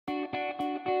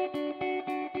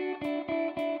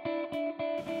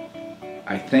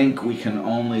I think we can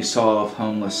only solve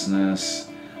homelessness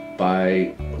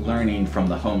by learning from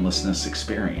the homelessness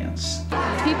experience.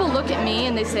 People look at me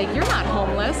and they say, "You're not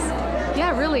homeless."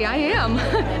 Yeah, really, I am.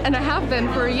 And I have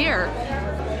been for a year.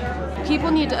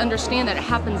 People need to understand that it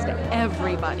happens to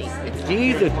everybody.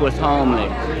 Jesus was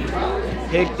homeless.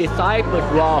 His disciples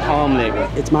were all homeless.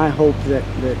 It's my hope that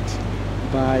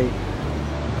by,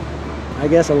 I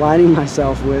guess, aligning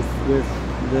myself with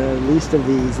the least of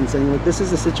these and saying, look, this is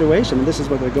the situation, this is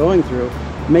what they're going through,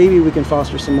 maybe we can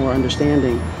foster some more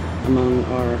understanding among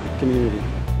our community.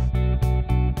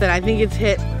 That I think it's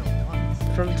hit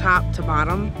from top to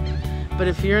bottom, but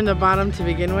if you're in the bottom to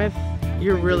begin with,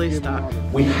 you're really stuck.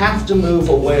 We have to move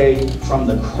away from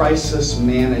the crisis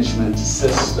management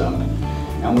system,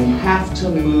 and we have to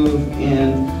move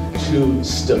into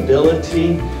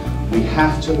stability. We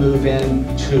have to move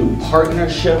into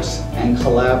partnerships and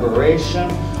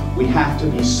collaboration. We have to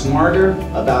be smarter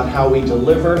about how we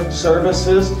deliver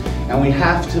services, and we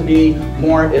have to be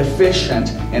more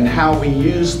efficient in how we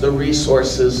use the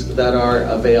resources that are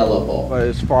available.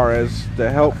 As far as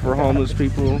the help for homeless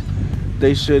people,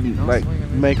 they should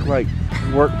make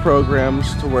work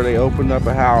programs to where they open up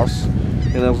a house,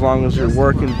 and as long as you're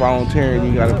working, volunteering,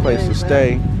 you got a place to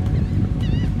stay.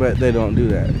 But they don't do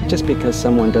that. Just because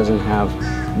someone doesn't have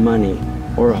money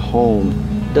or a home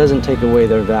doesn't take away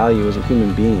their value as a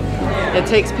human being. It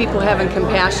takes people having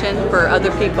compassion for other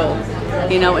people,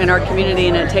 you know, in our community,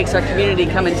 and it takes our community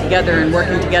coming together and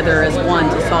working together as one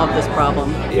to solve this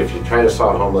problem. If you try to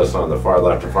solve homelessness on the far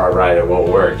left or far right, it won't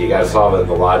work. You got to solve it in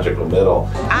the logical middle.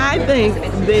 I think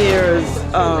there's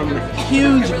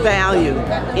huge value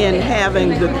in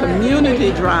having the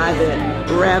community drive it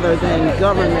rather than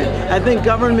government. I think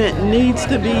government needs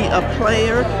to be a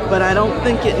player, but I don't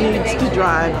think it needs to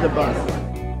drive the bus.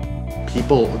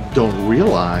 People don't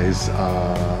realize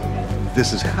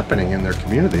this is happening in their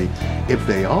community. If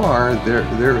they are,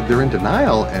 they're in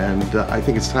denial, and I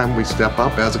think it's time we step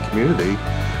up as a community,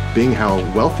 being how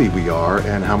wealthy we are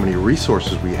and how many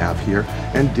resources we have here,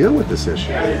 and deal with this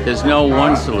issue. There's no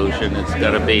one solution. It's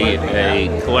got to be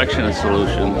a collection of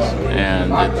solutions,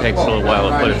 and it takes a little while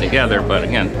to put it together, but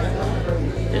again,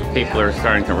 if people are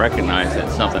starting to recognize that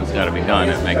something's got to be done,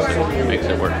 it makes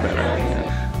it work better.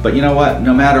 But you know what?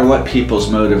 No matter what people's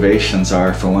motivations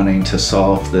are for wanting to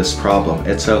solve this problem,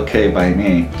 it's okay by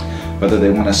me. Whether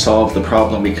they want to solve the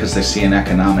problem because they see an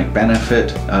economic benefit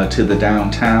to the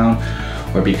downtown,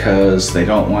 or because they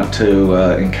don't want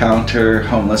to encounter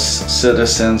homeless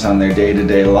citizens on their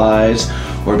day-to-day lives,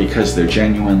 or because they're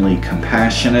genuinely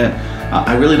compassionate.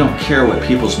 I really don't care what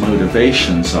people's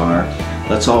motivations are.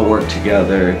 Let's all work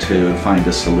together to find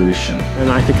a solution. And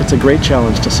I think it's a great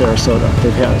challenge to Sarasota.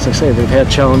 They've had, as I say, they've had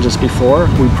challenges before.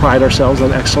 We pride ourselves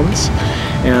on excellence,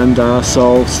 and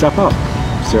so step up,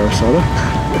 Sarasota.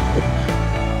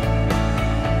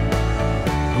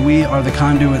 We are the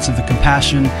conduits of the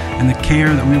compassion and the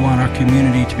care that we want our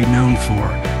community to be known for.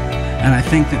 And I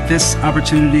think that this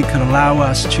opportunity could allow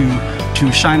us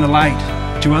to shine a light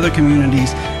to other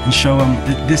communities and show them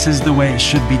that this is the way it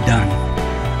should be done.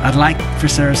 I'd like for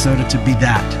Sarasota to be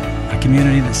that, a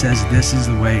community that says this is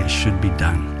the way it should be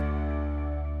done.